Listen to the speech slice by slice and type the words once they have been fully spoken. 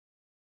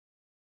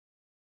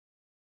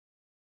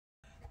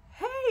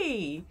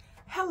Hey!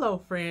 Hello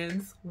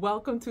friends,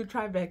 welcome to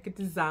TriBecca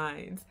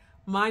Designs.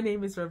 My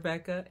name is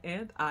Rebecca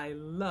and I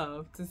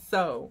love to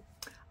sew.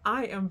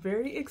 I am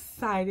very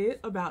excited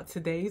about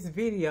today's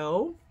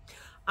video.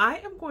 I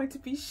am going to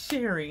be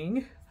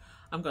sharing,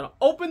 I'm going to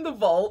open the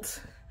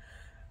vault.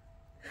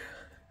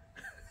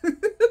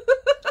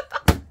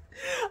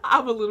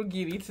 I'm a little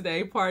giddy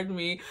today, pardon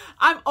me.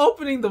 I'm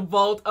opening the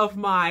vault of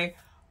my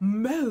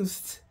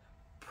most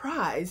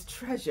prized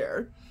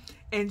treasure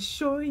and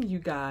showing you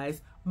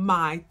guys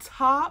my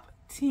top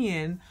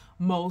 10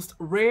 most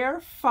rare,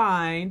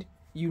 find,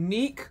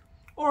 unique,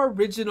 or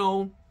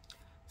original,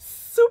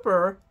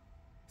 super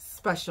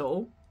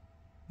special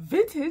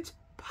vintage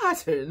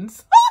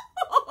patterns.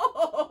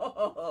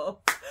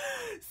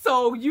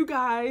 So you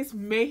guys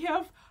may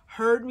have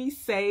heard me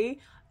say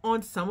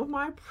on some of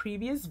my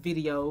previous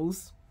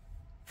videos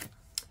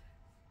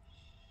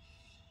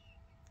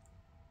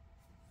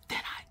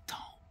that I don't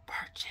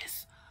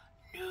purchase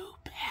new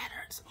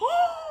patterns.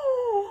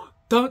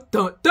 Dun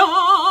dun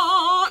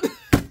dun!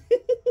 And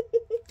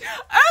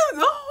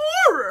the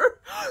horror!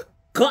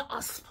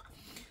 Gasp!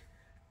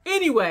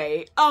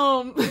 Anyway,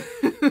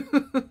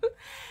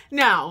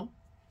 now,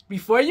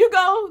 before you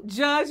go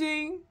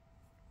judging,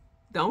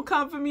 don't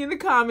come for me in the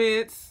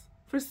comments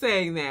for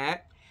saying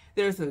that.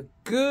 There's a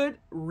good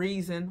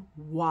reason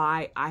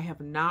why I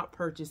have not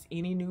purchased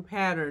any new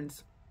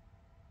patterns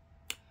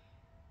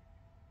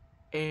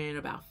in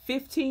about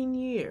 15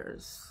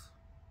 years.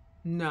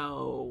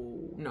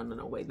 No,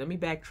 wait, let me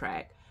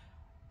backtrack.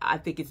 I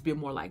think it's been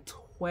more like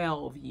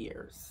 12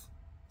 years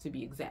to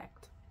be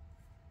exact.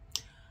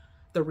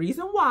 The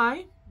reason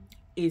why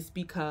is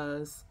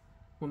because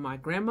when my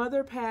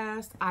grandmother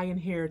passed, I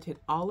inherited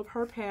all of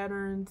her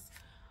patterns.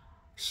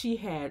 She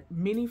had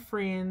many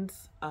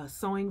friends,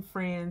 sewing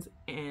friends,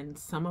 and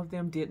some of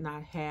them did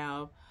not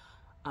have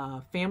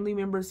family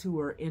members who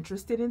were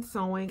interested in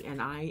sewing, and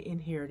I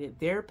inherited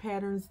their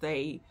patterns.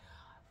 They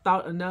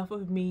thought enough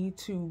of me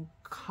to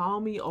call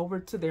me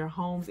over to their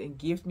homes and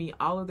give me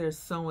all of their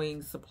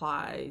sewing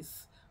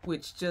supplies,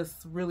 which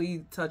just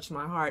really touched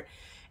my heart.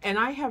 And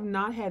I have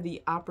not had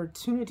the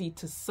opportunity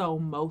to sew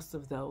most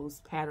of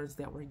those patterns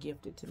that were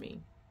gifted to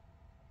me.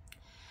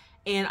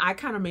 And I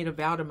kind of made a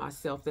vow to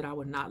myself that I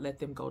would not let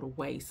them go to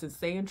waste, since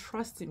they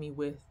entrusted me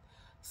with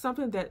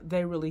something that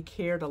they really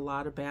cared a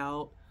lot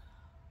about.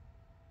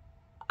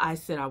 I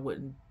said I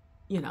wouldn't,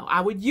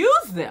 I would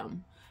use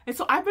them. And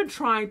so I've been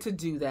trying to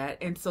do that.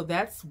 And so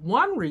that's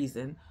one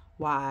reason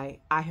why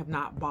I have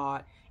not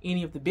bought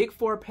any of the big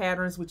four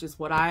patterns, which is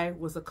what I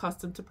was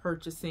accustomed to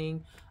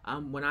purchasing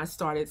when I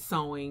started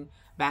sewing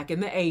back in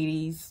the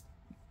 80s.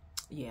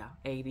 Yeah,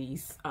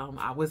 80s.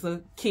 I was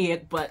a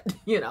kid, but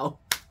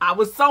I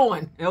was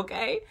sewing,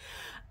 okay?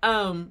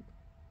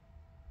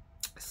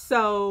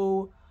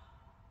 So,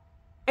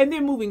 and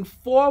then moving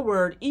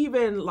forward,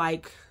 even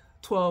like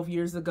 12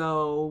 years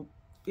ago,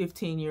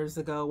 15 years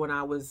ago, when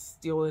I was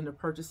still into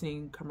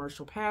purchasing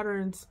commercial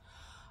patterns,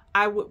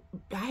 I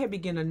had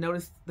begun to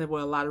notice there were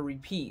a lot of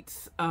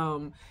repeats.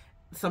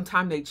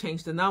 Sometimes they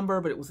changed the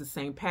number, but it was the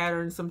same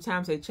pattern.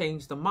 Sometimes they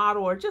changed the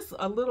model or just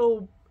a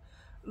little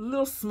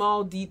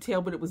small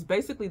detail, but it was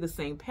basically the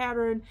same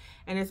pattern.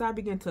 And as I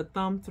began to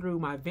thumb through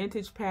my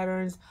vintage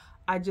patterns,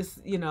 I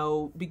just,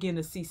 begin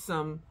to see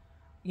some,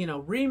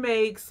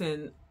 remakes,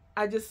 and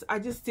I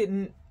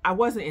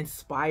wasn't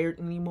inspired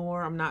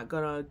anymore. I'm not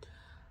gonna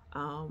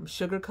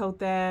sugarcoat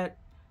that.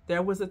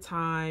 There was a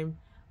time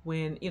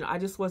when, I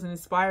just wasn't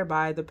inspired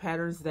by the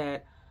patterns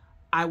that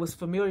I was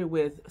familiar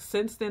with.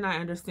 Since then, I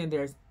understand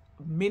there's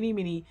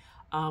many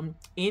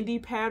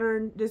indie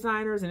pattern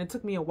designers, and it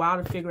took me a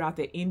while to figure out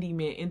that indie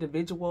meant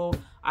individual.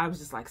 I was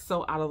just like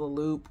so out of the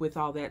loop with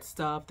all that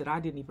stuff that I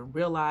didn't even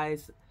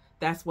realize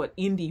that's what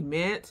indie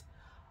meant.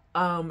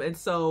 And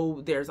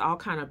so there's all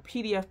kind of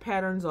PDF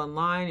patterns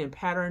online and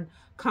pattern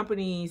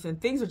companies, and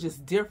things are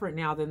just different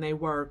now than they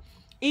were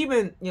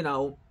even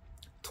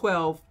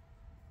 12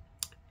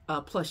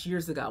 plus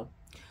years ago.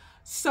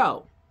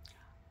 So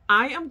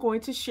I am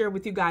going to share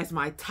with you guys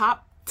my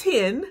top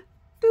 10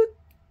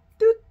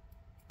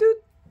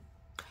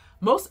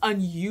 most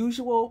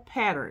unusual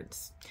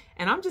patterns.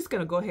 And I'm just going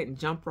to go ahead and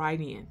jump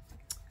right in.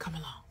 Come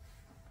along.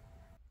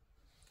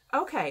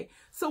 Okay,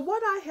 so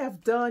what I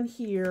have done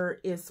here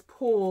is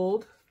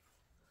pulled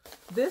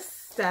this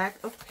stack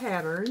of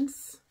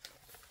patterns,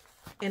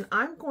 and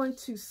I'm going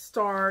to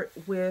start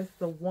with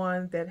the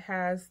one that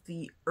has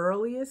the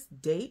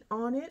earliest date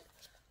on it.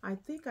 I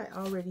think I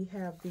already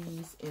have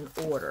these in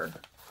order.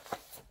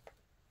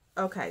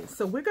 Okay,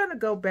 so we're going to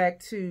go back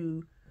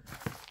to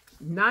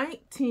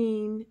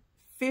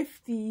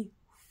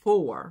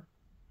 1954.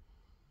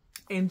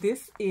 And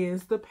this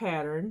is the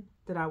pattern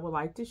that I would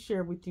like to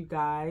share with you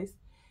guys.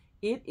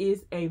 It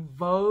is a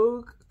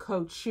Vogue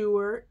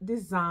couture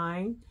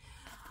design.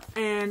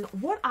 And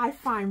what I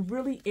find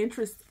really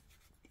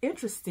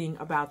interesting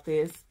about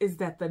this is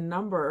that the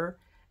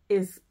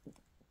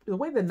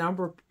way the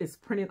number is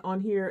printed on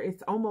here,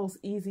 it's almost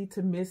easy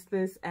to miss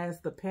this as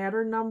the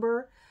pattern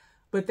number,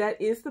 but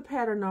that is the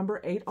pattern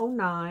number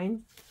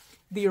 809.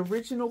 The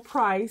original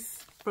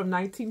price from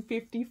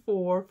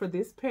 1954 for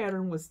this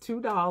pattern was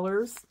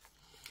 $2.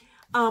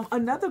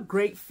 Another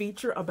great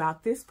feature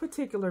about this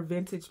particular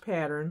vintage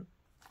pattern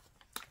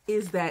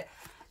is that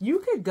you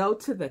could go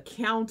to the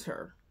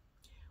counter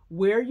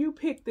where you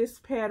pick this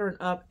pattern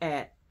up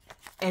at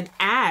and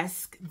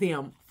ask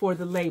them for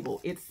the label.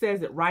 It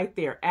says it right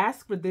there.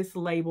 Ask for this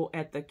label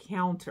at the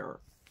counter.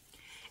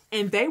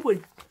 And they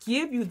would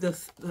give you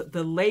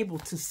the label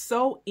to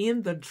sew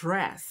in the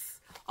dress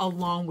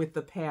along with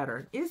the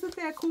pattern. Isn't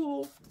that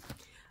cool?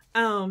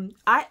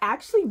 I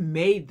actually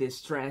made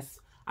this dress.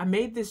 I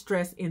made this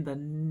dress in the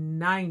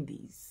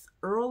 90s,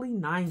 early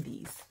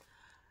 90s.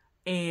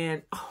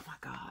 And oh my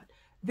God,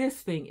 this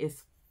thing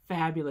is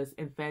fabulous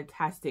and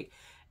fantastic.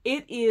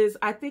 It is,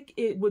 I think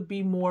it would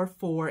be more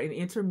for an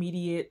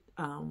intermediate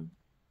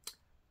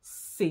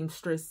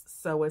seamstress.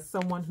 So as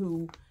someone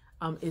who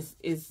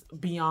is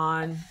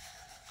beyond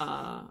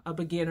a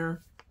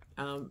beginner,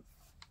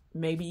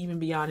 maybe even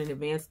beyond an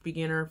advanced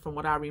beginner. From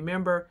what I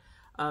remember,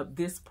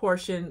 this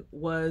portion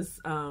was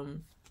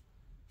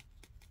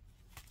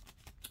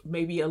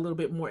maybe a little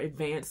bit more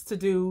advanced to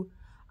do.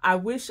 I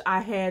wish I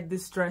had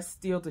this dress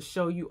still to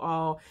show you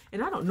all.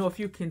 And I don't know if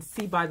you can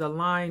see by the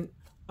line.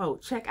 Oh,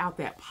 check out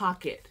that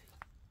pocket.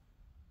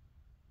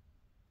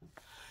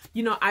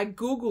 You know, I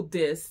Googled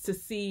this to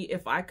see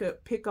if I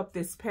could pick up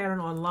this pattern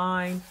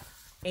online.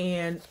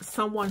 And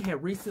someone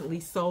had recently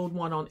sold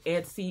one on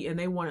Etsy, and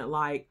they wanted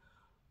like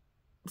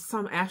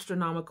some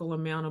astronomical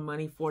amount of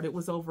money for it. It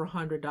was over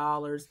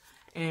 $100.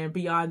 And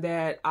beyond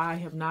that, I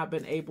have not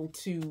been able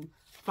to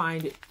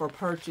find it for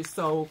purchase.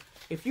 So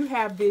if you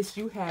have this,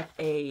 you have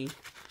a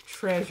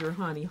treasure,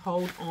 honey.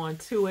 Hold on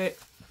to it.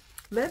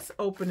 Let's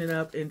open it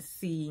up and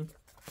see.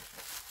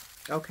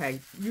 Okay,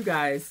 you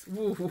guys,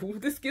 woo,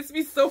 this gets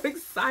me so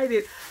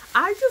excited.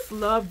 I just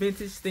love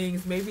vintage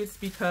things. Maybe it's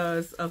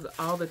because of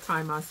all the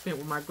time I spent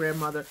with my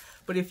grandmother.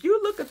 But if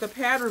you look at the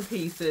pattern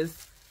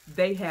pieces,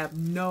 they have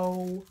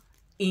no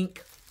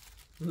ink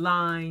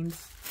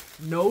lines,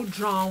 no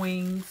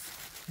drawings,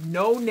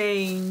 no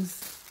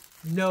names,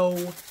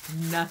 no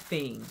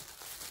nothing.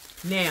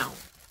 Now,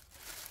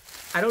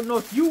 I don't know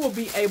if you will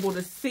be able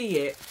to see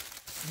it,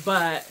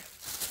 but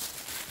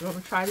I'm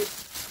going to try to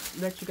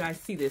let you guys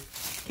see this.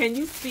 Can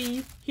you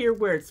see here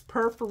where it's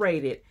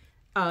perforated?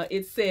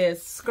 It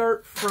says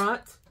skirt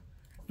front.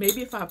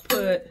 Maybe if I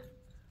put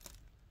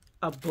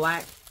a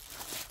black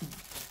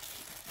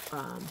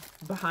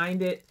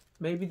behind it,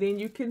 maybe then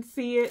you can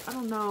see it. I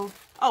don't know.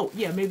 Oh,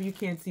 yeah, maybe you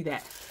can see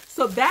that.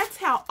 So that's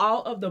how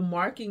all of the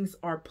markings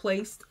are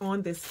placed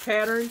on this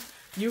pattern.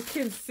 You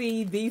can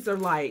see these are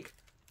like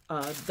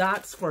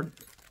dots for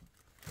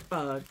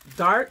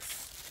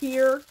darts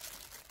here.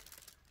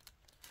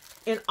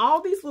 And all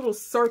these little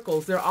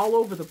circles, they're all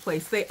over the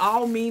place. They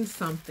all mean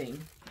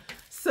something.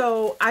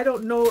 So I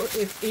don't know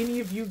if any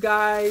of you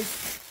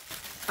guys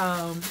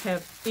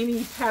have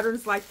any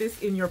patterns like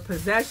this in your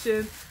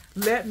possession.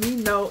 Let me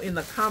know in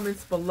the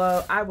comments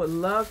below. I would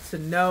love to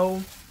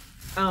know.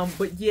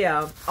 But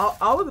yeah,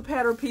 all of the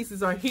pattern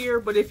pieces are here.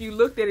 But if you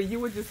looked at it, you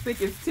would just think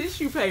it's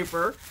tissue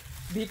paper.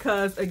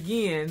 Because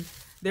again,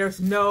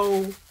 there's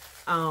no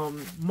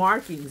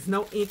markings,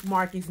 no ink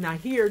markings. Now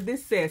here,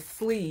 this says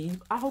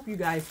sleeve. I hope you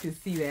guys can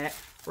see that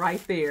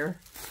right there.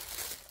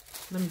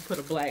 Let me put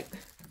a black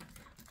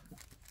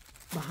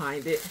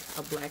behind it,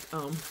 a black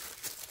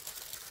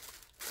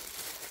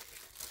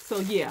so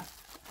yeah,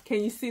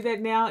 can you see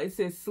that now? It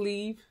says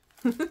sleeve.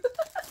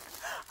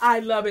 I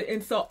love it.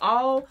 And so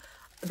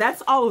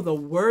that's all of the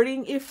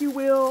wording, if you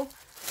will.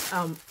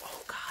 Oh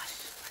gosh,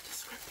 I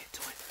just ripped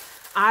into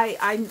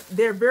it.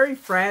 They're very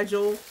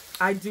fragile.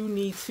 I do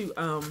need to,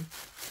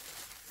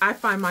 I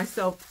find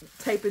myself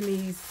taping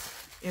these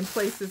in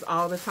places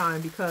all the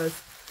time because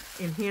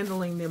in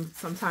handling them,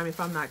 sometime if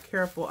I'm not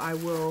careful, I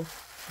will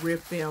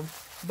rip them.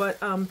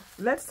 But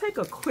let's take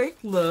a quick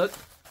look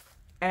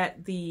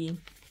at the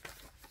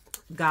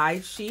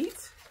guide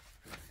sheet.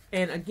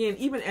 And again,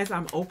 even as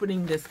I'm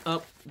opening this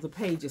up, the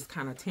page is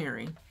kind of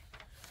tearing.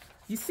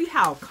 You see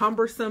how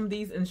cumbersome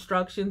these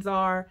instructions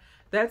are?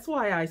 That's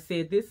why I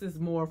said this is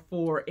more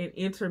for an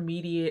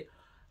intermediate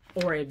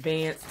or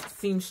advanced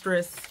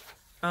seamstress.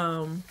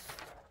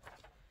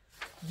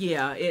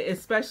 Yeah,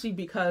 especially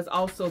because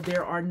also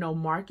there are no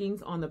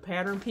markings on the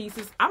pattern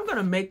pieces. I'm going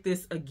to make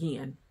this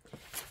again.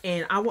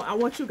 And I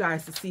want you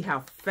guys to see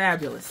how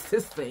fabulous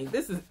this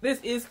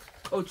is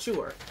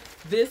couture.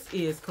 This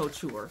is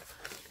couture.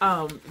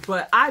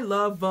 But I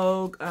love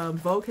Vogue.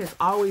 Vogue has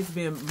always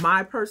been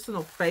my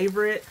personal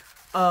favorite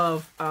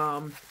of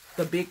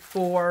the big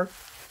four.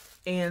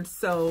 And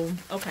so,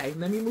 okay,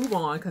 let me move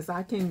on because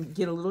I can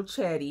get a little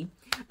chatty.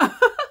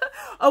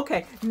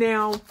 Okay,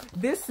 now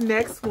this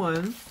next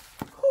one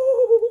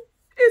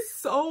is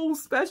so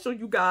special,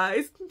 you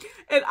guys.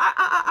 And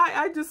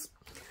I just,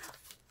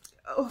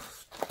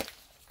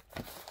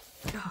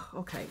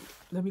 okay,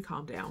 let me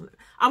calm down.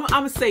 I'm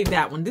gonna save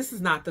that one. This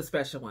is not the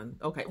special one.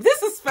 Okay,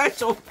 this is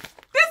special.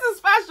 This is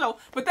special,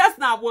 but that's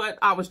not what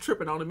I was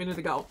tripping on a minute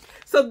ago.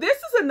 So this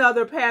is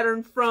another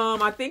pattern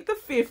from, I think, the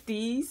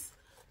 50s.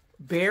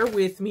 Bear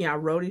with me. I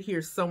wrote it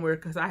here somewhere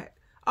because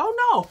oh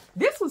no,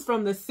 this was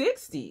from the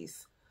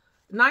 60s,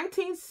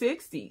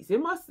 1960s. It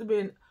must have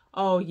been,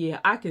 oh yeah,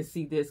 I can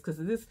see this because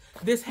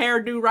this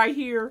hairdo right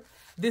here,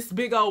 this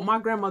big old, my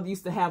grandmother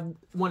used to have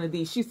one of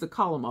these. She used to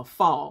call them a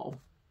fall.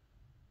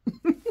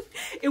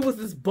 It was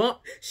this bump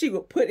she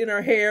would put in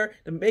her hair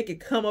to make it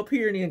come up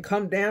here and then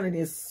come down and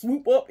then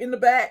swoop up in the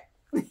back.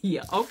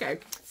 Yeah, okay.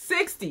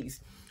 60s.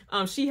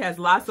 She has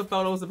lots of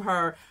photos of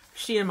her.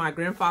 She and my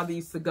grandfather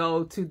used to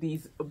go to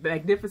these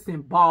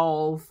magnificent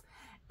balls,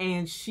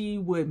 and she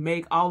would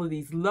make all of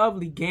these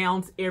lovely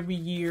gowns every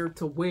year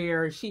to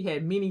wear. She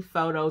had many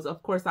photos.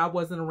 Of course, I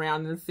wasn't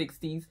around in the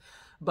 60s,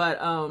 but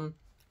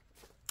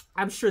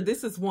I'm sure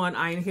this is one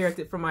I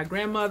inherited from my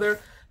grandmother.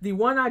 The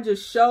one I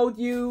just showed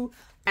you,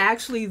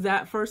 actually,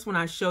 that first one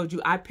I showed you,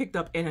 I picked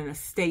up at an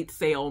estate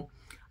sale.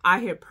 I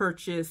had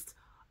purchased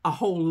a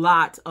whole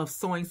lot of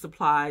sewing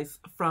supplies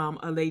from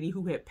a lady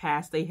who had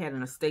passed. They had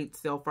an estate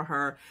sale for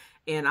her,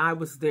 and I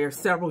was there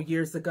several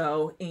years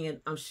ago, and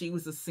she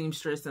was a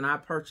seamstress, and I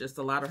purchased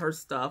a lot of her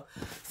stuff.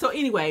 So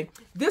anyway,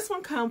 this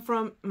one come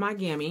from my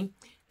Gammy,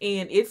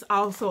 and it's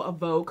also a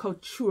Vogue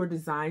couture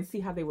design. See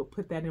how they would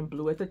put that in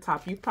blue at the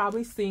top. You've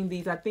probably seen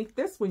these. I think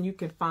this one you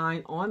can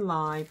find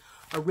online.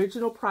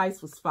 Original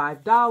price was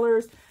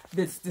 $5.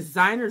 This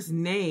designer's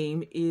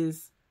name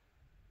is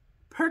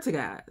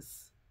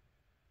Pertagath.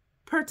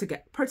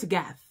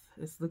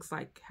 This looks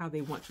like how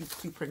they want you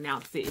to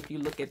pronounce it. If you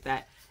look at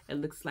that, it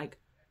looks like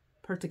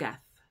Pertagath.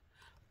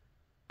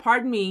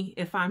 Pardon me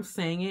if I'm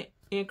saying it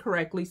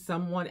incorrectly.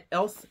 Someone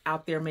else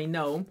out there may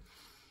know.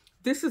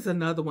 This is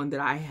another one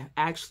that I have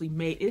actually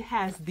made. It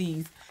has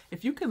these,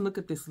 if you can look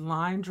at this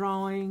line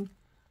drawing,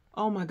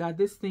 oh my God,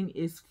 this thing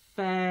is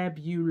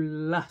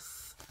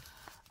fabulous.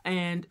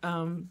 And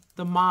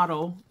the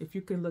model, if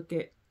you can look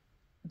at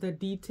the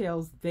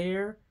details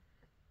there,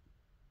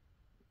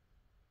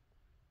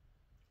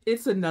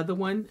 it's another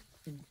one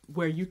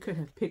where you could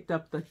have picked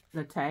up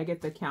the tag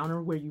at the counter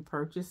where you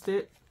purchased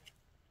it.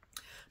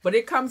 But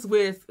it comes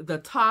with the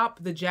top,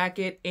 the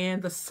jacket,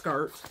 and the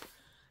skirt.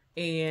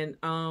 And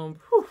I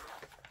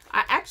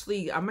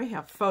may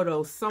have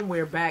photos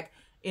somewhere back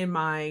in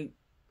my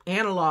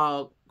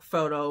analog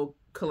photo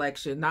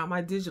collection, not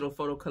my digital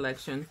photo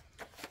collection,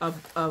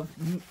 of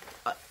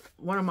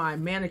one of my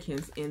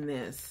mannequins in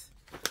this.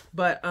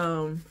 But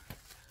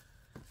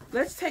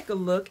let's take a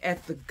look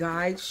at the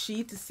guide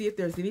sheet to see if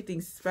there's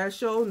anything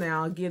special.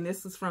 Now, again,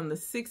 this is from the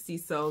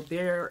 60s, so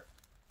there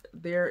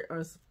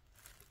is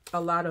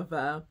a lot of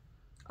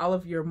all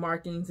of your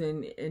markings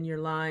and your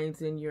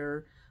lines and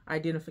your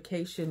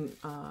identification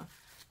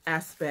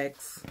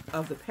aspects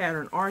of the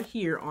pattern are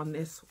here on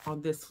this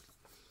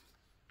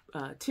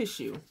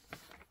tissue.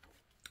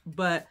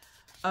 But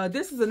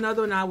this is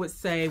another one I would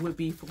say would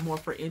be more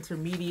for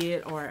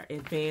intermediate or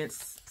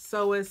advanced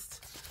sewists.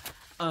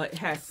 It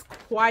has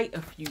quite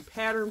a few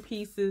pattern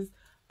pieces,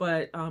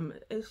 but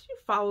as you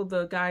follow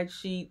the guide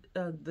sheet,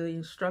 the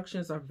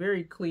instructions are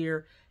very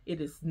clear.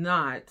 It is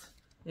not,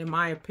 in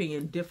my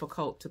opinion,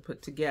 difficult to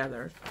put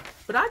together.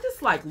 But I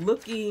just like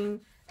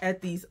looking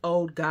at these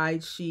old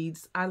guide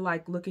sheets. I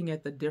like looking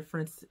at the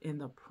difference in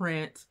the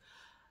print.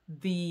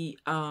 The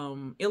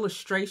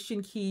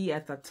illustration key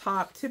at the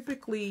top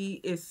typically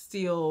is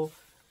still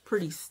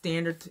pretty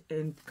standard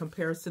in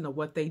comparison to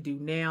what they do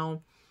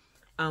now.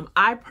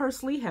 I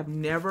personally have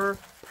never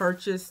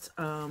purchased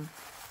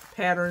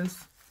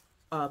patterns,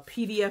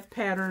 PDF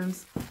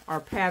patterns, or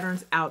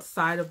patterns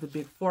outside of the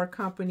Big Four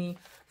company.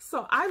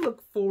 So I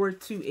look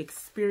forward to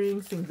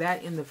experiencing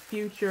that in the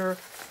future,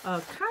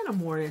 kind of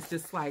more as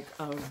just like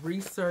a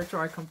research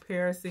or a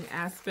comparison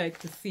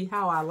aspect to see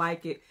how I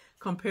like it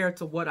compared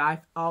to what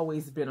I've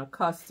always been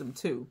accustomed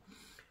to.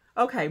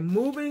 Okay,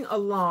 moving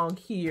along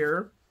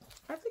here.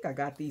 I think I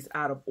got these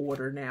out of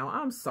order now.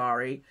 I'm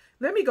sorry.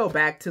 Let me go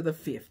back to the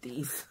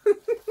 50s. Oh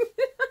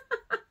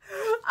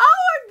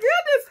my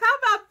goodness, how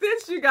about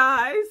this, you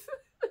guys?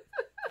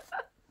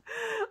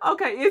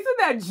 Okay, isn't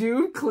that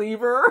June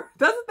Cleaver?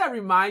 Doesn't that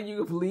remind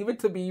you of Leave It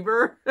to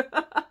Beaver?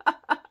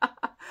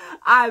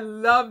 I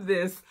love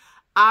this.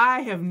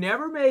 I have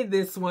never made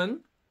this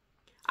one.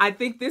 I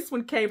think this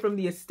one came from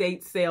the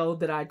estate sale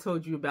that I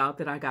told you about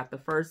that I got the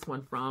first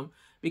one from,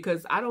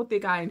 because I don't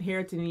think I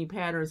inherited any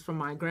patterns from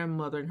my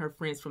grandmother and her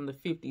friends from the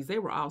 50s. They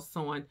were all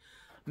sewing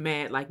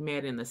like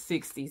mad in the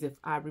 60s, if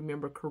I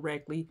remember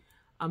correctly,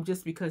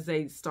 just because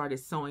they started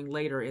sewing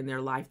later in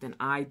their life than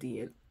I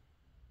did.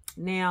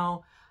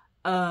 Now,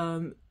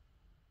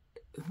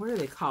 what are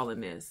they calling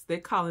this?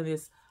 They're calling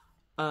this,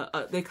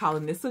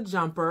 a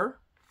jumper,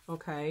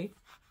 okay?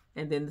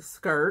 And then the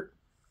skirt.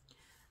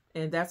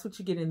 And that's what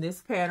you get in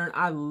this pattern.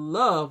 I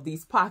love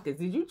these pockets.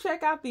 Did you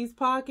check out these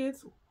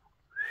pockets?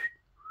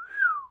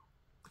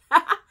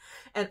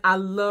 And I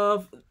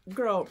love,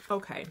 girl,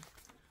 okay.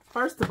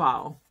 First of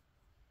all,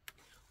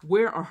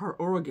 where are her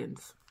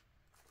organs?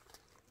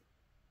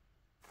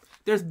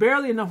 There's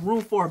barely enough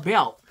room for a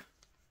belt.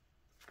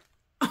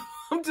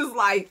 I'm just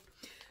like,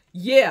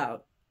 yeah.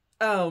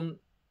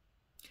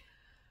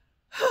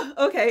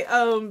 Okay,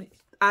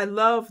 I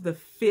love the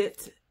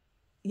fit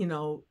you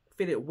know,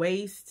 fitted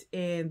waist,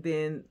 and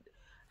then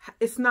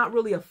it's not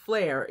really a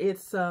flare.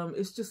 It's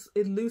just,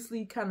 it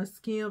loosely kind of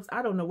skims.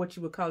 I don't know what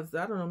you would call it.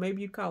 I don't know,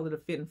 maybe you'd call it a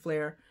fit and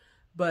flare,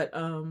 but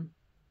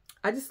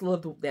I just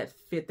love that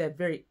fit, that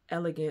very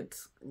elegant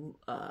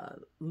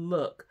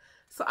look.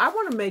 So I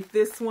want to make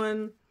this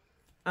one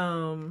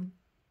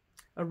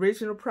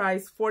original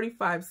price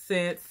 45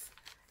 cents.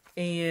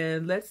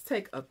 And let's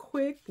take a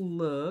quick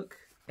look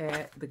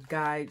at the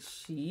guide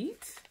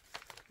sheet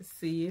to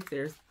see if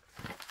there's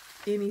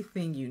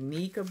anything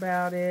unique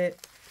about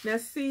it. Now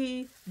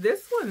see,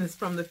 this one is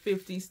from the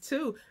 50s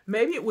too.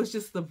 Maybe it was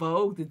just the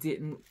Vogue that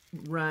didn't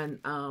run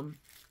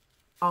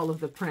all of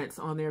the prints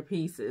on their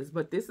pieces,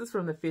 but this is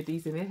from the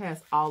 50s and it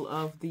has all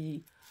of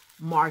the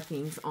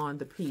markings on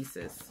the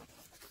pieces.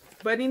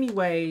 But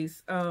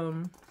anyways,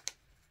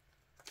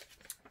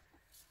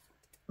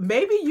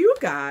 maybe you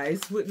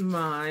guys wouldn't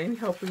mind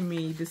helping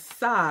me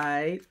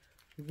decide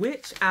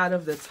which out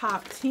of the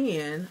top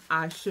 10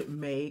 I should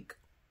make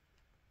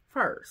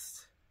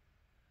first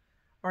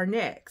or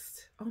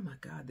next. Oh my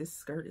God, this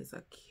skirt is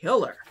a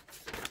killer.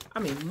 I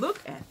mean,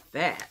 look at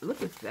that.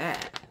 Look at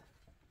that.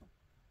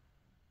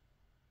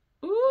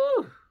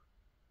 Ooh,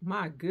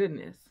 my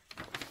goodness.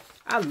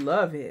 I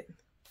love it.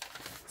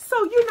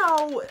 So, you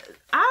know,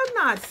 I've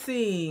not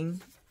seen,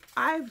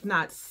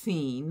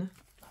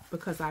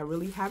 because I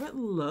really haven't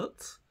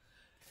looked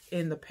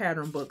in the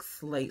pattern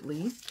books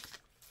lately,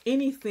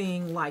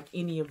 anything like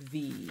any of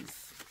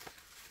these.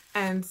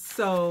 And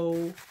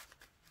so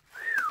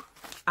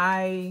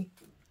I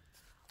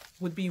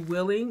would be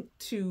willing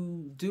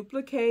to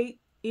duplicate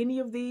any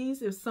of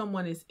these if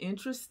someone is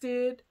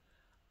interested.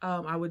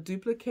 I would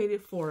duplicate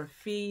it for a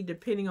fee,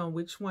 depending on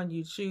which one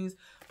you choose,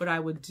 but I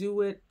would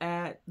do it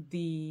at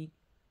the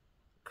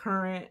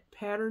current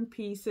pattern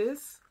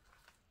pieces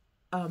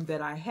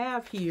that I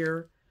have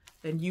here,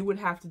 and you would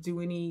have to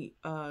do any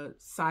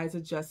size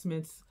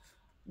adjustments,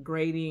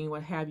 grading,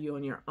 what have you,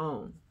 on your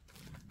own.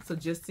 So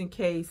just in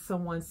case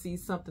someone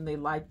sees something they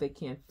like, they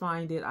can't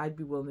find it, I'd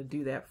be willing to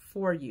do that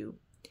for you.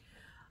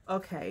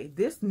 Okay,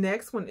 this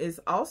next one is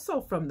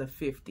also from the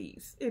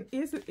 50s. And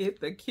isn't it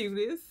the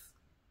cutest?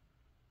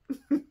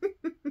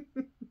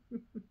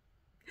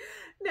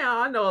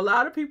 Now, I know a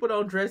lot of people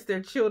don't dress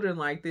their children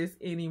like this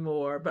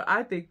anymore, but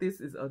I think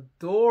this is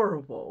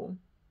adorable.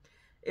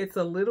 It's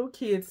a little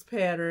kids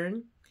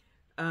pattern.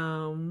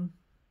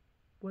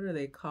 What are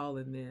they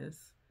calling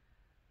this?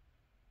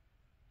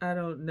 I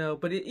don't know,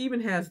 but it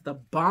even has the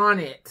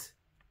bonnet.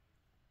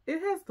 It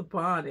has the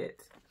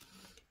bonnet.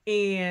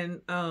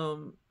 And,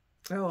 oh,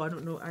 I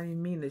don't know. I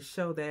didn't mean to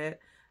show that.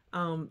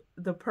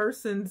 The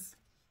person's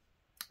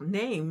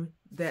name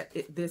that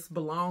this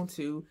belonged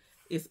to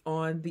is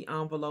on the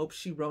envelope.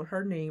 She wrote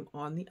her name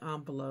on the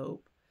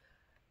envelope.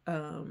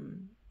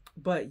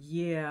 But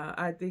yeah,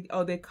 I think,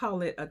 oh, they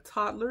call it a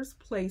toddler's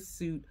play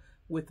suit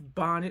with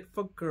bonnet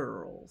for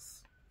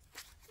girls.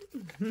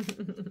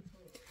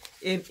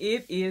 And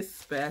it is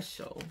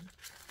special.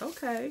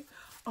 Okay.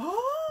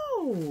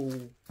 Oh,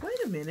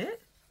 wait a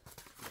minute.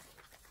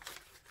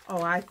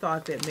 Oh, I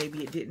thought that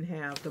maybe it didn't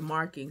have the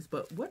markings,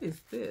 but what is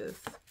this?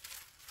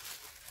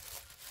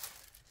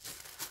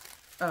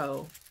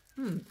 Oh,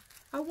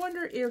 I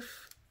wonder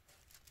if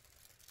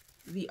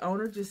the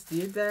owner just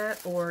did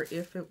that, or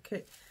if it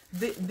can.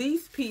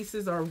 These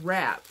pieces are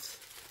wrapped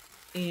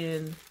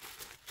in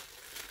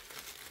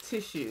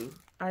tissue.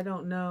 I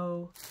don't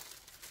know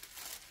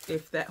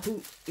if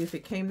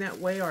it came that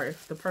way, or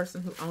if the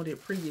person who owned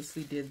it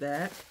previously did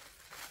that.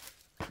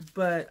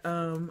 But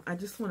I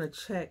just want to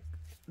check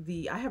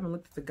I haven't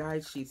looked at the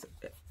guide sheets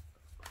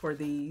for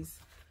these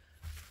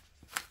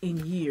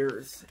in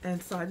years,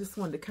 and so I just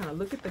wanted to kind of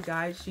look at the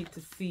guide sheet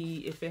to see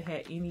if it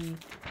had any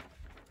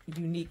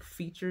unique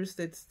features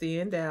that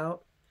stand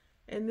out.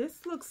 And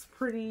this looks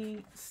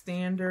pretty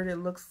standard. It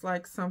looks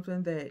like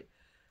something that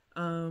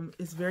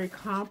is very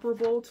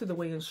comparable to the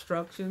way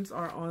instructions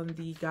are on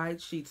the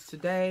guide sheets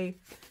today.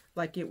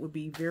 Like it would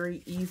be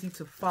very easy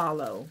to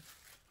follow.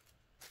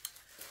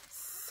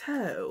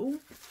 So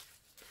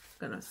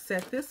I'm gonna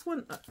set this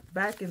one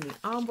back in the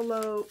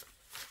envelope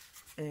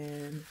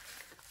and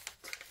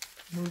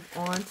move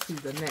on to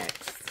the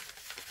next.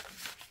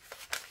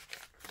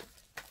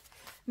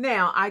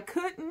 Now, I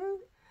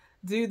couldn't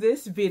do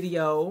this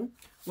video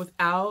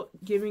without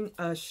giving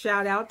a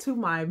shout out to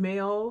my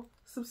male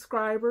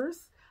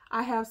subscribers.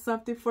 I have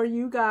something for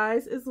you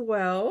guys as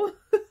well.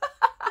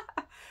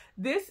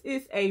 This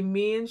is a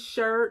men's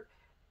shirt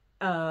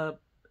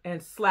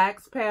and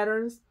slacks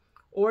patterns,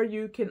 or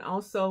you can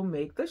also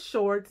make the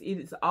shorts. It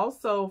is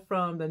also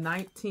from the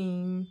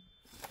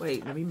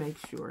wait, let me make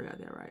sure I got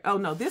that right. Oh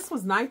no, this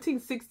was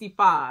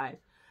 1965.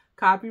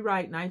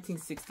 Copyright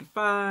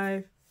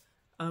 1965.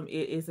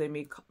 It is a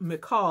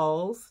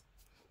McCall's.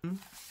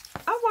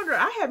 I wonder,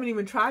 I haven't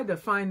even tried to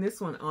find this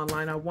one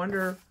online. I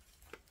wonder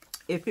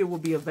if it will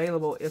be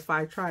available if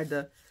I tried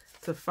to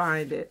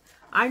find it.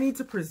 I need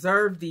to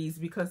preserve these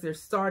because they're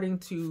starting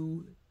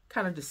to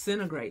kind of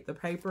disintegrate, the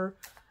paper,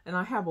 and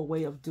I have a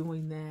way of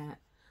doing that.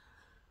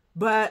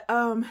 But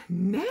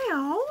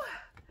now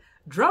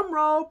Drum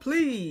roll,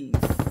 please.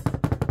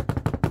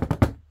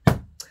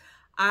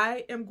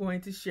 I am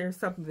going to share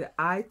something that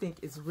I think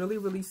is really,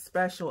 really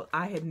special.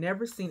 I had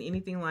never seen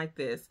anything like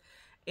this.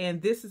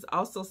 And this is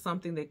also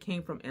something that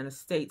came from an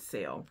estate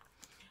sale.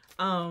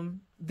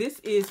 This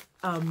is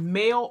a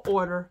mail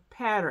order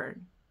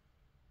pattern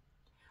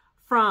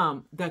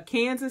from the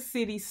Kansas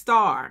City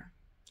Star,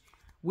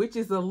 which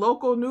is a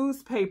local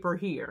newspaper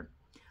here.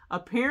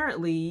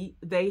 Apparently,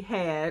 they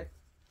had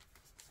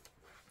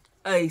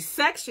a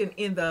section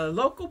in the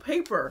local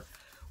paper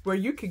where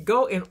you could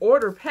go and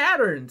order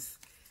patterns.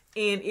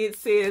 And it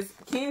says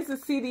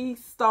Kansas City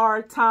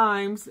Star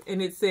Times,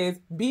 and it says,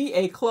 be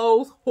a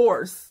clothes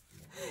horse.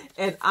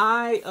 And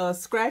I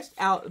scratched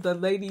out the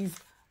lady's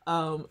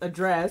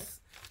address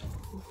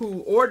who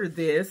ordered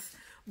this.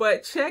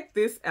 But check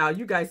this out.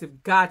 You guys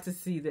have got to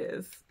see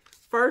this.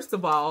 First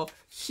of all,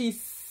 she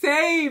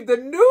saved the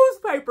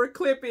newspaper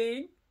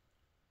clipping.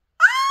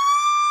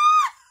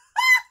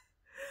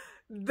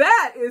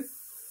 That is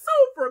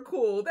super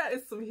cool. That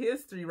is some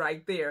history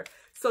right there.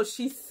 So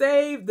she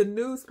saved the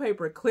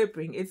newspaper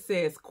clipping. It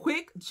says,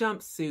 quick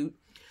jumpsuit,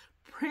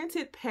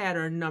 printed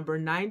pattern number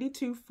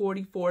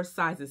 9244,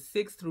 sizes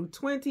 6 through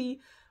 20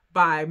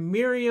 by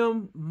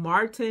Miriam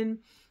Martin.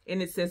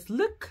 And it says,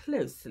 look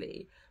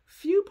closely.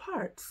 Few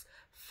parts,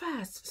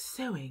 fast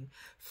sewing,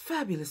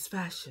 fabulous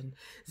fashion.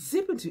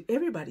 Zip into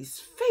everybody's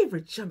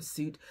favorite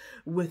jumpsuit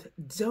with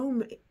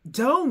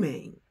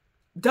doming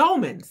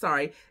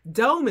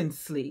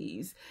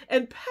sleeves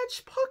and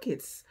patch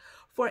pockets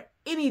for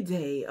any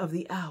day of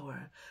the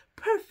hour.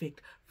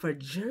 Perfect for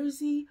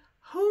jersey,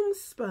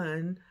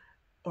 homespun,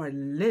 or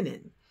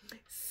linen.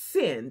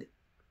 Send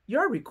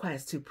your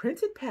request to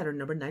printed pattern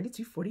number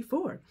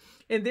 9244.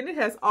 And then it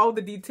has all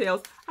the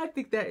details. I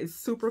think that is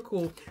super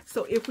cool.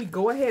 So if we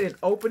go ahead and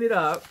open it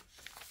up,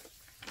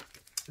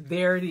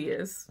 there it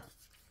is.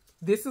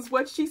 This is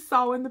what she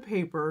saw in the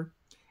paper,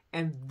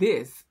 and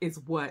this is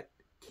what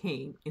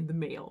came in the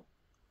mail.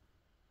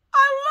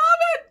 I love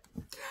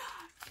it.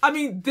 I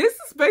mean, this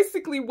is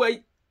basically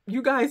what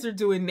you guys are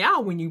doing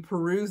now when you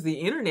peruse the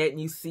internet and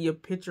you see a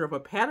picture of a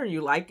pattern you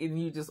like and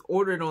you just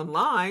order it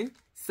online.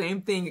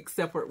 Same thing,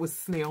 except for it was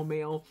snail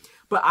mail.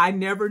 But I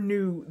never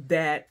knew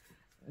that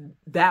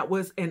that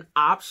was an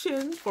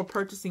option for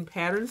purchasing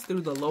patterns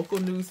through the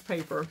local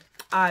newspaper.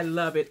 I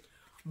love it.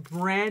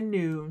 Brand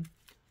new,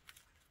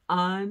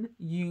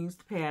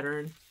 unused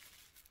pattern.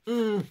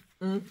 And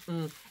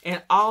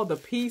all the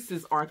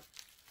pieces are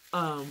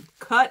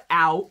cut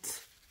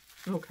out.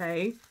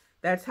 Okay,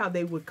 that's how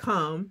they would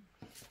come.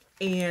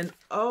 And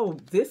oh,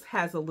 this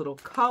has a little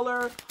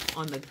color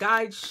on the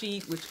guide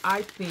sheet, which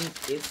I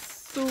think is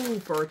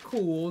super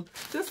cool.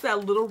 Just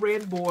that little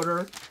red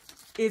border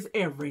is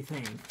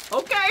everything.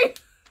 Okay,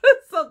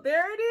 so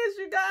there it is,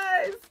 you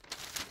guys.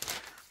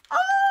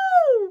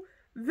 Oh,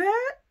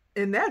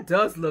 that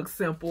does look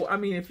simple. I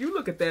mean, if you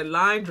look at that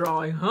line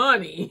drawing,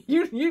 honey,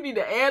 you need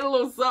to add a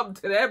little something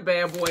to that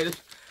bad boy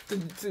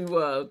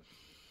to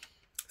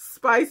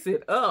spice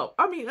it up.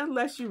 I mean,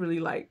 unless you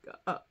really like,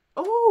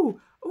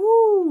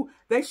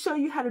 they show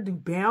you how to do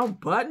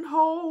bound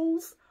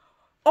buttonholes.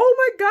 Oh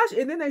my gosh.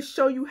 And then they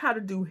show you how to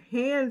do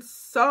hand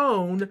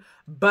sewn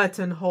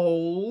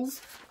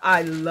buttonholes.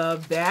 I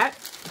love that.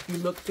 If you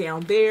look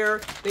down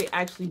there, they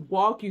actually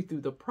walk you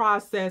through the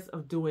process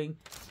of doing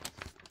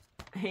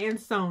hand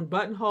sewn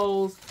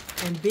buttonholes.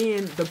 And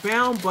then the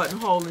bound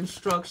buttonhole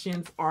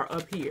instructions are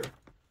up here.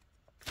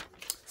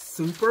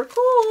 Super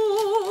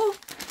cool.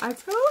 I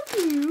told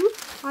you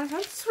I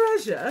have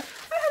treasure.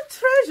 I have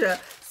treasure.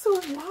 So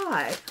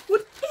why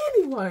would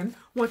anyone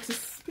want to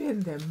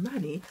spend their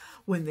money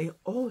when they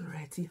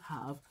already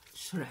have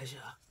treasure?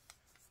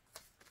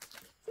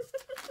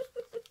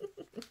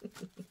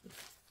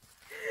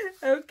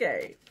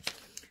 Okay,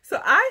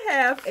 so I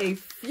have a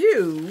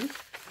few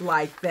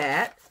like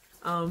that.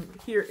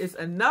 Here is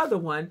another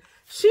one.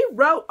 She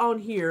wrote on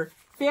here,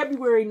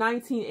 February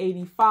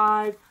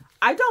 1985.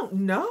 I don't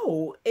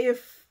know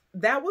if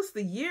that was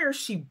the year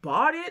she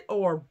bought it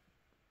or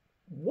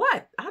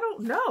what. I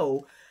don't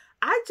know.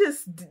 I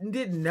just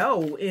didn't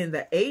know in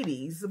the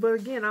 80s, but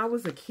again, I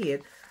was a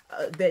kid,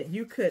 that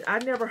you could, I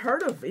never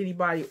heard of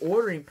anybody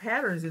ordering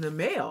patterns in the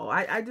mail.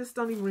 I just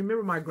don't even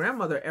remember my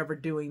grandmother ever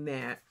doing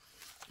that.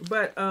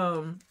 But,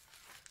 oh,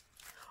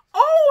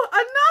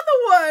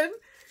 another one.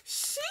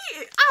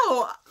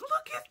 Oh,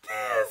 look at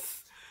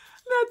this.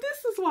 Now,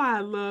 this is why I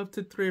love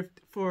to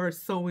thrift for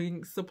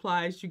sewing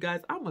supplies, you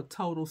guys. I'm a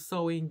total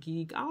sewing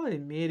geek. I'll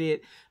admit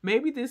it.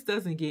 Maybe this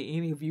doesn't get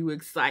any of you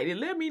excited.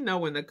 Let me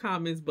know in the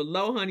comments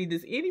below, honey.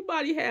 Does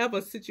anybody have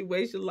a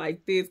situation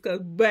like this?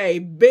 Because,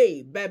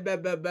 baby,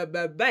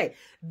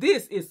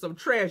 this is some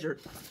treasure.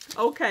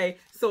 Okay,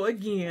 so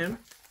again,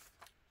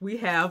 we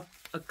have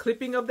a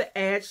clipping of the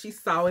ad she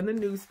saw in the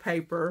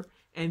newspaper.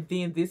 And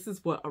then this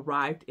is what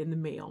arrived in the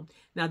mail.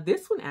 Now,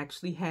 this one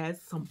actually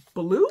has some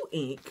blue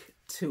ink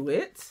to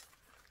it.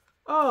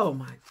 Oh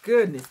my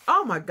goodness.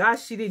 Oh my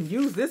gosh, she didn't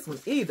use this one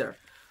either.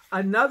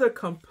 Another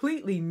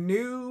completely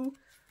new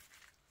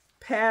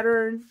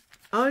pattern,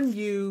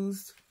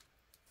 unused,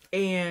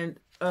 and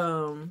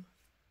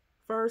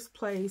first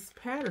place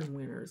pattern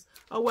winners.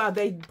 Oh wow,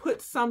 they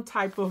put some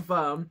type of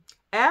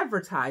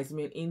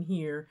advertisement in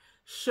here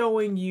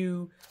showing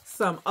you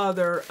some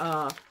other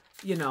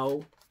you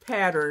know,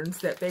 patterns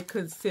that they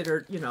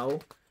considered, you know,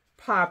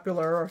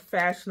 popular or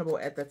fashionable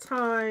at the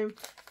time,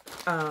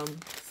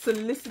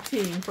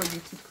 soliciting for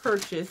you to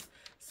purchase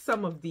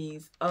some of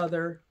these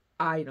other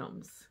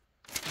items.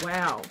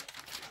 Wow,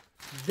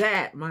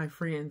 that, my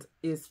friends,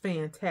 is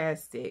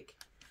fantastic.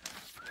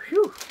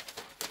 Whew.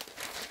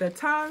 The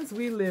times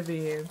we live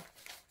in.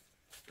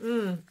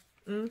 Oh,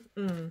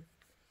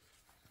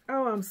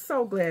 I'm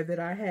so glad that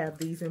I have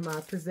these in my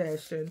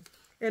possession.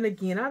 And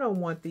again, I don't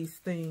want these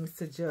things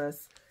to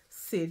just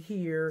sit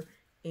here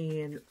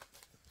and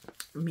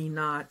me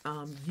not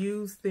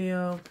use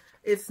them.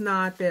 It's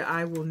not that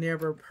I will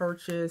never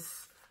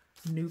purchase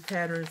new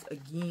patterns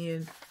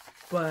again,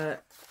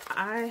 but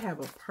I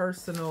have a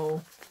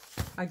personal,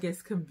 I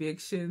guess,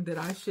 conviction that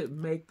I should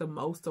make the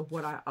most of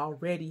what I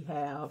already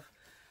have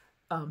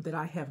that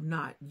I have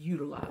not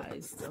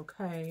utilized,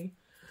 okay?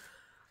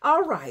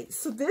 All right,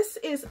 so this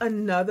is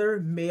another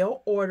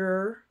mail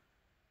order.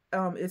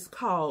 It's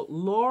called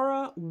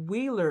Laura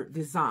Wheeler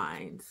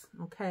Designs,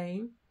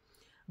 okay?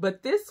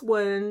 But this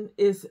one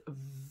is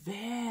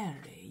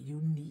very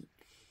unique,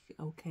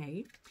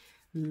 okay?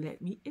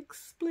 Let me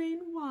explain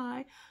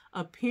why.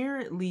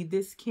 Apparently,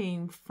 this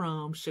came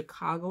from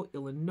Chicago,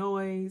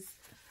 Illinois.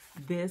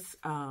 This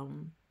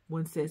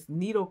one says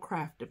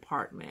Needlecraft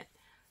Department.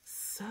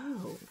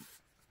 So,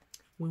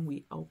 when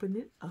we open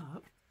it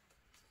up,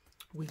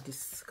 we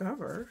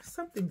discover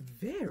something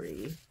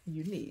very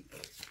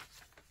unique.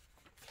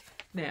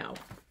 Now,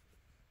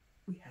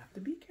 we have to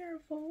be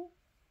careful.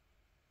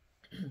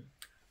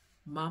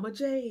 Mama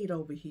Jade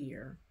over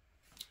here,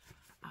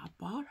 I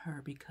bought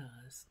her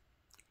because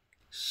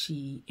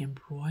she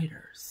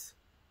embroiders.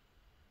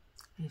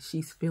 And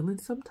she's feeling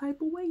some type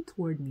of way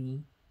toward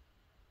me.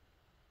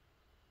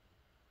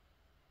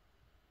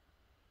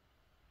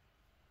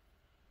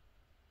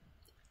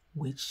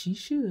 Which she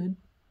should.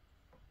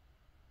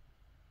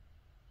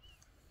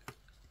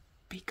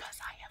 Because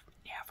I have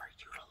never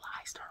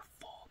utilized her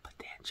full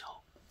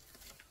potential.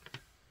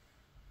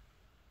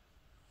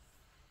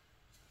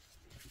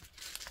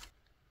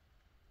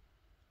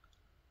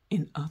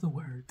 In other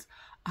words,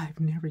 I've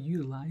never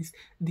utilized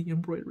the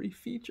embroidery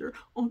feature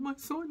on my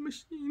sewing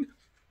machine.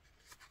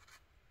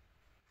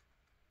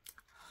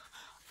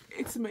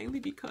 It's mainly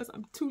because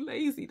I'm too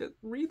lazy to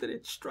read the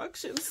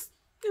instructions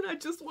and I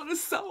just want to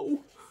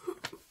sew.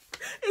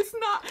 It's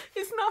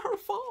not her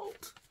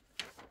fault.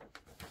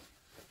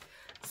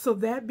 So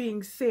that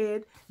being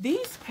said,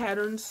 these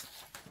patterns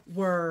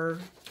were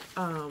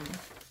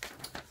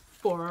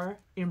for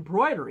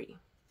embroidery,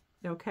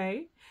 okay?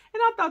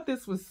 And I thought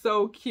this was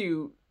so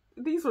cute.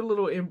 These are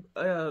little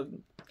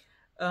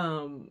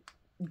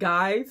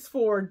guides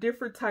for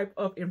different type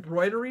of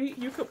embroidery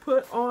you could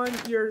put on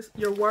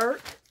your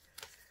work.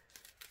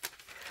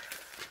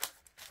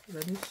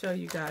 Let me show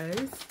you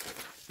guys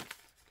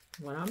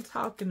what I'm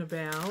talking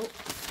about.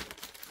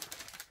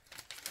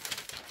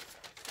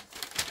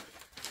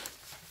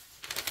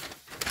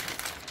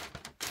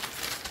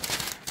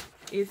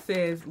 It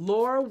says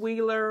Laura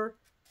Wheeler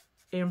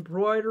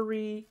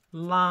Embroidery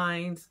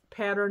Lines,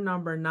 pattern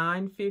number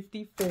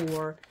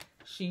 954.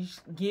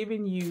 She's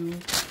giving you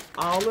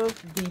all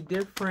of the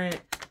different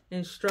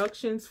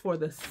instructions for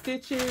the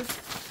stitches,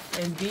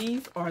 and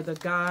these are the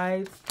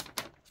guides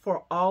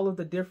for all of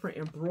the different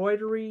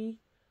embroidery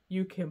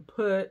you can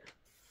put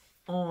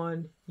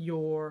on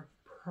your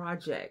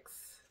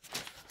projects.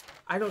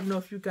 I don't know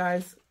if you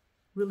guys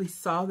really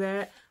saw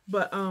that,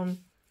 but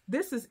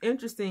this is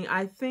interesting.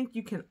 I think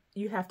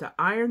you have to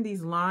iron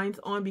these lines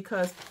on,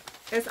 because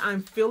as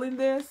I'm feeling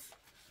this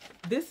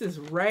is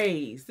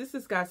raised. This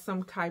has got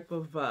some type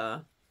of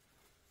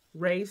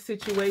raised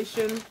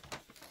situation.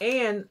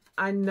 And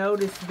I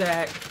noticed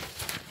that,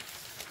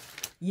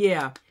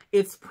 yeah,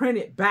 it's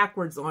printed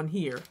backwards on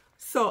here.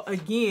 So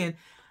again,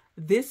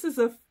 this is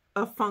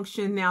a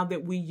function now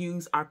that we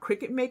use our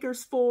Cricut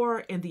makers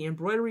for, and the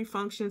embroidery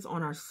functions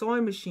on our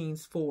sewing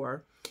machines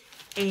for.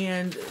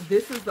 And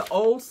this is the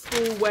old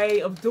school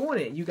way of doing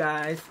it, you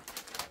guys.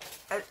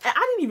 I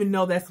didn't even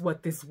know that's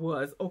what this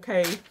was,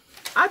 okay?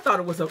 I thought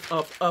it was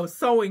a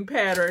sewing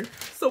pattern.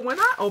 So when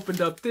I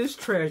opened up this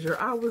treasure,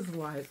 I was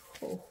like,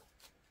 oh,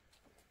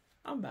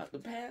 I'm about to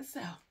pass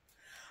out.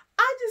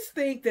 I just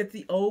think that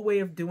the old way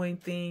of doing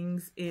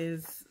things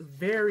is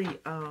very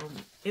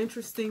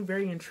interesting,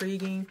 very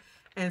intriguing,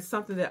 and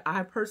something that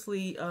I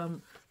personally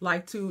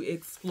like to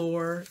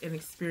explore and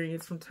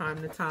experience from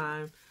time to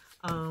time.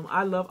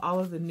 I love all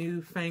of the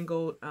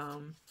newfangled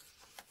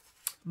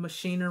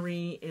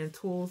machinery and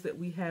tools that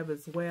we have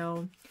as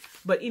well.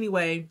 But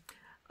anyway,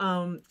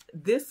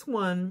 this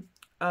one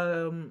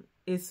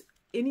is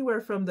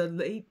anywhere from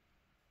the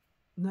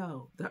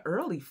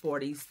early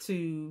 40s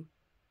to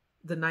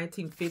the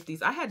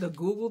 1950s. I had to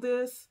Google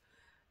this,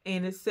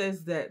 and it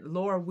says that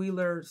Laura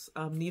Wheeler's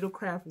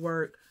needlecraft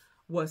work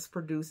was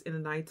produced in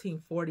the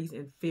 1940s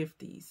and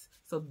 50s.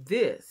 So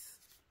this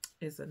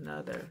is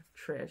another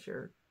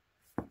treasure.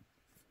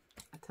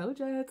 I told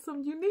you I had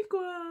some unique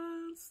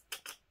ones.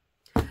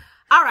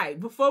 All right,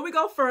 before we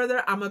go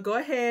further, I'm going to go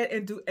ahead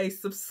and do a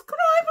subscriber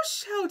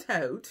shout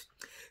out.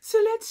 So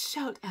let's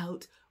shout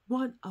out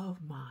one of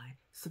my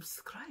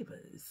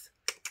subscribers.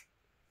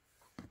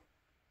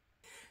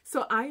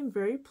 So I am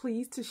very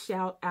pleased to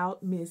shout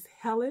out Miss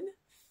Helen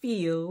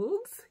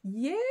Fields.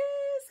 Yes,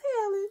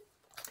 Helen.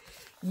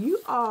 You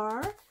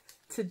are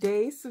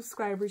today's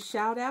subscriber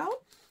shout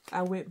out.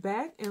 I went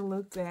back and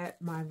looked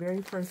at my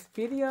very first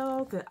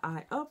video that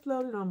I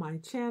uploaded on my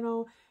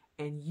channel,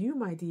 and you,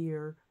 my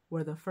dear,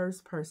 were the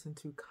first person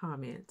to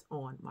comment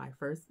on my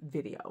first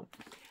video.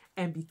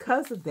 And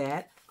because of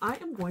that, I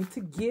am going to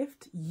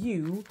gift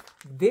you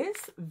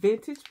this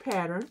vintage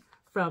pattern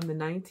from the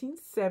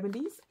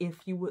 1970s. If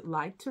you would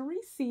like to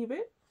receive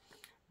it,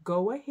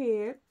 go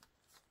ahead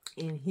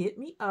and hit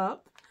me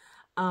up.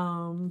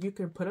 You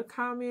can put a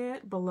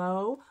comment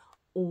below,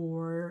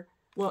 or,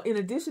 well, in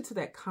addition to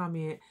that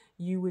comment,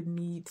 you would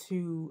need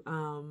to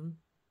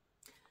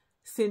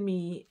send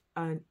me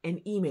an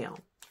email.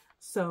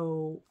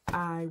 So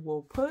I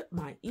will put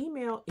my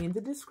email in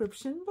the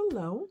description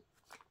below,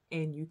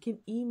 and you can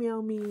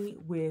email me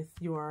with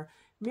your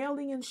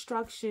mailing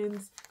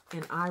instructions,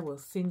 and I will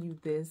send you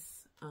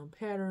this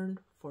pattern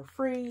for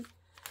free.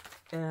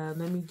 Let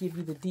me give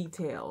you the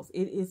details.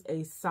 It is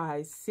a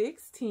size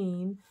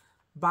 16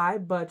 by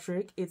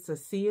Buttrick. It's a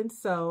see and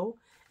sew,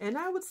 and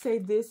I would say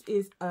this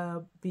is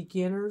a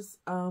beginner's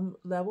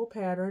level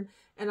pattern,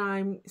 and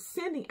I'm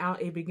sending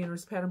out a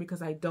beginner's pattern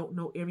because I don't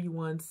know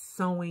everyone's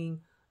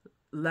sewing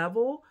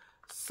level.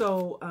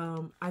 So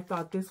I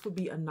thought this would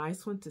be a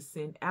nice one to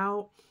send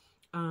out.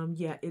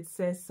 Yeah, it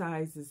says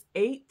sizes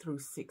 8 through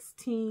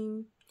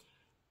 16.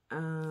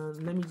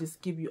 Let me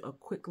just give you a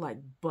quick like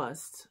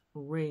bust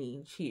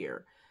range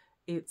here.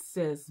 It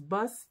says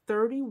bust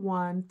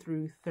 31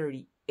 through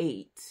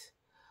 38,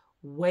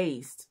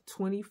 waist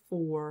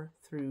 24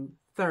 through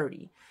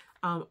 30.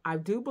 I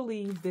do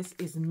believe this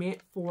is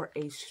meant for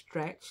a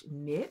stretch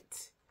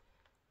knit.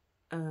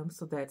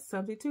 So that's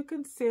something to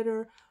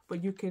consider,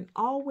 but you can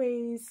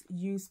always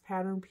use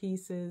pattern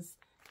pieces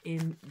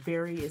in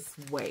various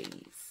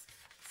ways.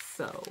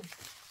 So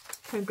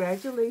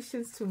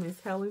congratulations to Miss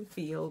Helen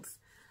Fields.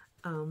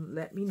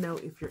 Let me know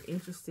if you're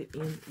interested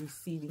in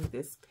receiving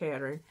this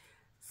pattern.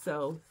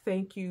 So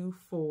thank you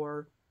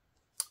for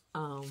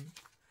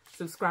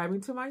subscribing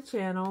to my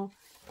channel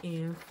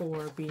and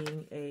for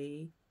being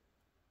a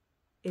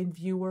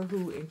viewer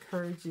who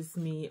encourages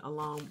me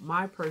along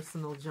my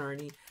personal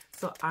journey.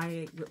 So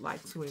I would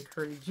like to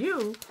encourage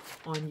you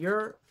on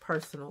your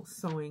personal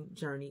sewing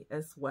journey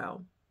as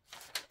well.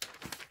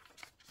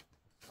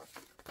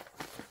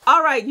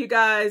 All right, you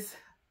guys,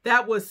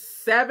 that was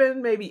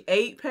 7, maybe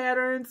 8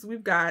 patterns.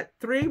 We've got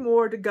 3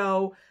 more to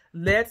go.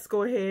 Let's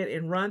go ahead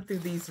and run through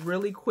these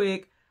really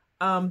quick.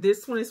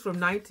 This one is from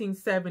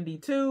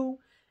 1972.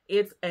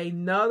 It's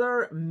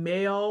another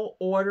mail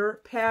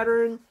order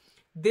pattern.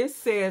 This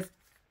says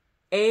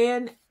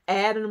Ann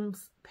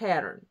Adams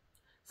pattern.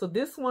 So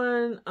this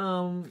one,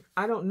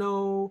 I don't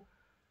know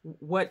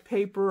what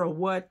paper or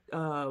what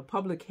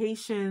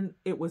publication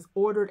it was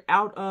ordered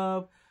out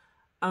of,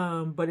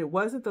 but it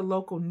wasn't the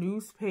local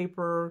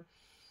newspaper.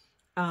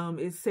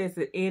 It says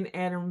that Ann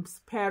Adams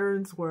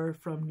patterns were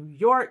from New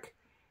York,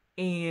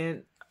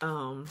 and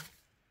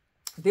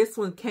this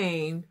one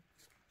came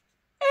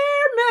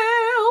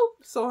airmail.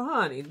 So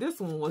honey,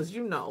 this one was,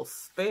 you know,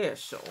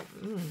 special.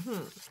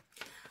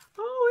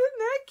 Oh, isn't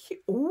that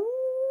cute? Ooh,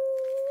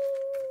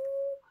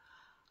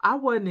 I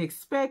wasn't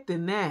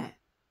expecting that.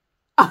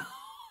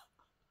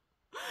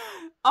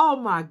 Oh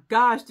my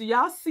gosh, do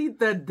y'all see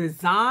the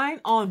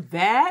design on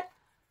that?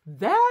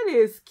 That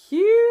is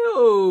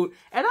cute.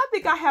 And I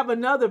think I have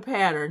another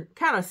pattern,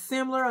 kind of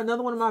similar,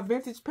 another one of my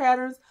vintage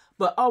patterns.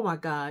 But oh my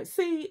God,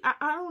 see, I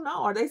don't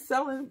know. Are they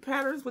selling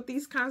patterns with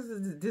these kinds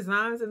of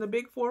designs in the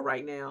Big Four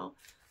right now?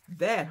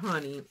 That,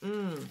 honey,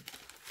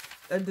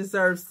 that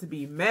deserves to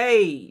be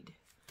made.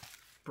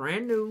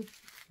 Brand new,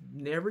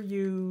 never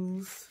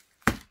used.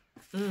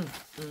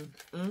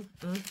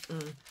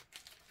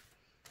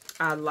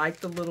 I like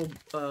the little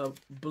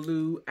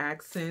blue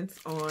accents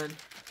on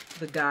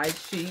the guide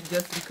sheet,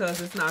 just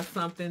because it's not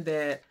something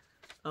that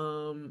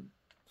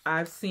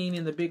I've seen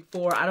in the Big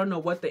Four. I don't know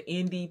what the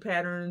indie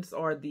patterns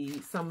are,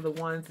 some of the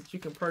ones that you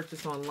can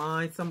purchase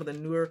online, some of the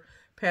newer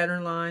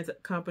pattern lines,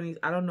 companies.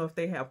 I don't know if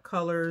they have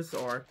colors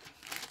or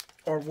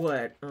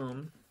what.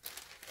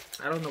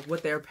 I don't know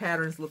what their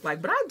patterns look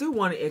like, but I do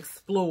want to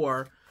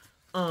explore,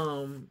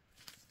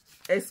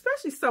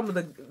 especially some of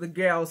the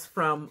gals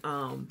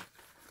from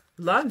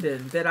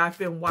London that I've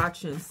been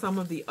watching. Some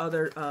of the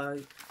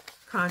other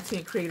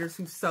content creators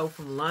who sew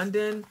from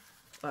London,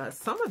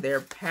 some of their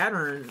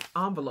pattern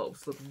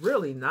envelopes look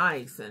really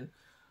nice, and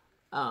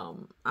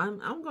I'm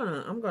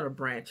gonna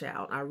branch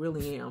out. I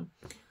really am.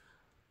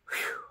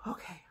 Whew,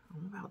 okay,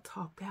 I'm about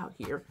talked out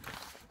here.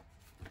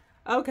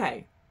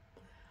 Okay.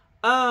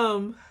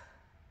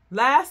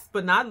 Last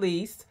but not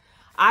least,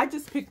 I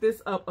just picked this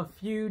up a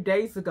few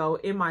days ago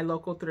in my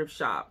local thrift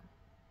shop.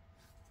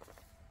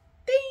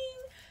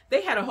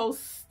 They had a whole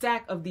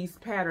stack of these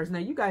patterns. Now,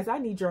 you guys, I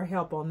need your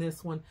help on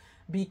this one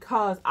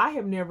because I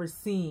have never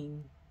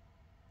seen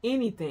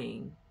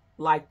anything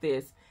like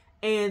this.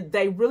 And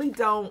they really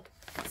don't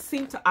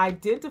seem to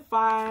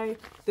identify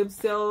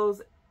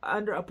themselves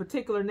under a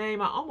particular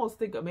name. I almost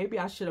think maybe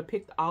I should have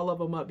picked all of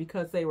them up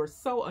because they were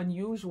so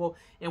unusual.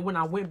 And when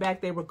I went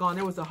back, they were gone.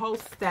 There was a whole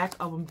stack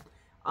of them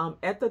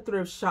at the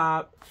thrift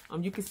shop.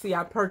 You can see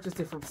I purchased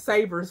it from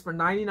Savers for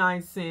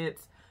 99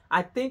 cents.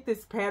 I think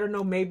this pattern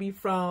though may be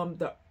from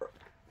the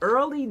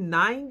early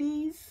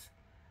 90s,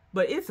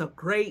 but it's a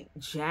great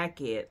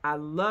jacket. I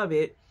love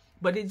it.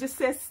 But it just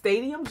says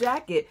Stadium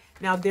Jacket.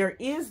 Now there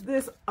is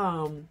this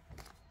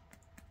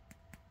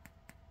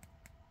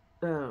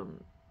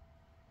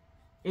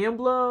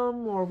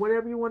emblem or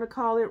whatever you want to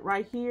call it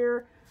right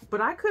here,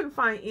 but I couldn't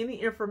find any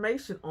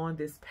information on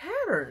this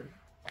pattern.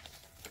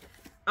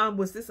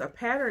 Was this a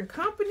pattern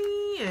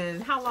company,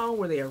 and how long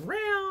were they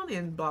around,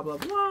 and blah blah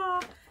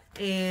blah.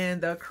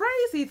 And the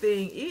crazy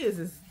thing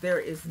is there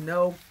is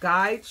no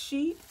guide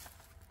sheet.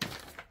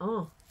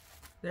 Oh,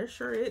 there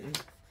sure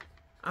isn't.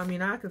 I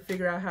mean, I could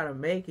figure out how to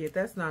make it.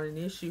 That's not an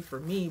issue for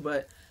me,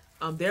 but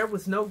there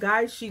was no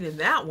guide sheet in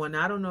that one.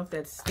 I don't know if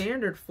that's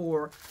standard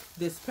for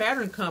this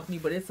pattern company,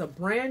 but it's a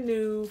brand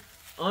new,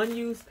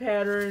 unused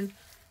pattern.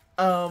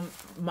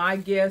 My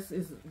guess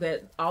is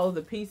that all of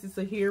the pieces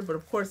are here, but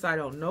of course I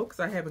don't know because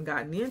I haven't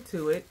gotten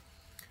into it.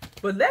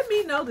 But let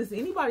me know, does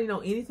anybody know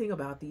anything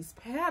about these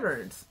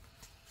patterns?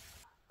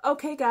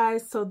 Okay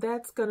guys, so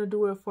that's gonna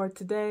do it for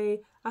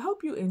today. I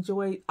hope you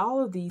enjoyed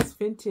all of these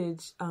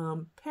vintage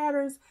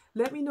patterns.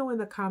 Let me know in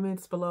the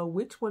comments below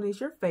which one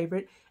is your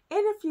favorite,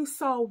 and if you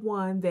saw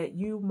one that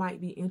you might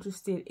be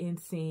interested in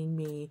seeing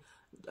me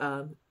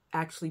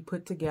actually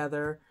put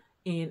together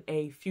in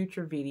a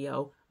future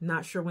video.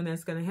 Not sure when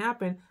that's going to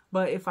happen,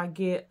 but if I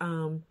get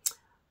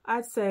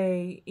I'd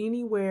say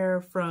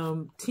anywhere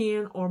from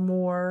 10 or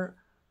more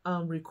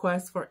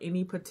requests for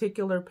any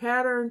particular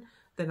pattern,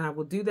 then I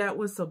will do that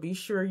one. So be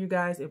sure, you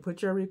guys, and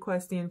put your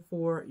request in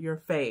for your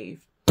fave.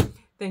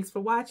 Thanks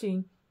for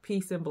watching.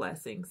 Peace and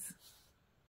blessings.